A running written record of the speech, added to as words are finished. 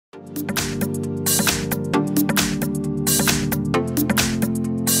Hi!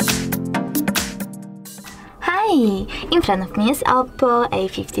 In front of me is Oppo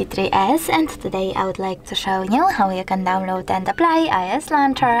A53s, and today I would like to show you how you can download and apply iOS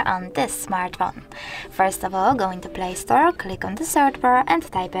Launcher on this smartphone. First of all, go into Play Store, click on the search bar and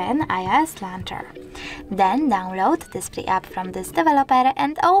type in iOS Launcher. Then download this free app from this developer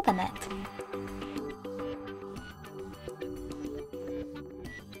and open it.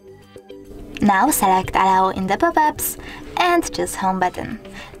 Now select Allow in the pop-ups and choose Home button.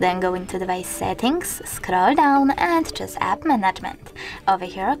 Then go into Device Settings, scroll down and choose App Management. Over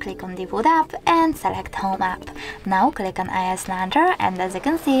here click on Debut App and select Home App. Now click on iOS Launcher, and as you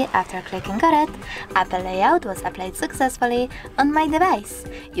can see, after clicking on it, Apple Layout was applied successfully on my device.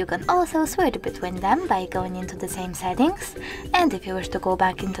 You can also switch between them by going into the same settings, and if you wish to go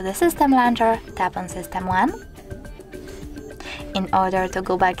back into the System Launcher, tap on System 1. In order to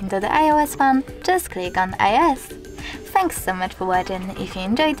go back into the iOS one, just click on iOS. Thanks so much for watching. If you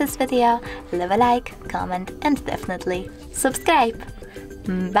enjoyed this video, leave a like, comment and definitely subscribe.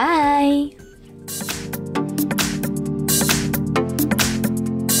 Bye!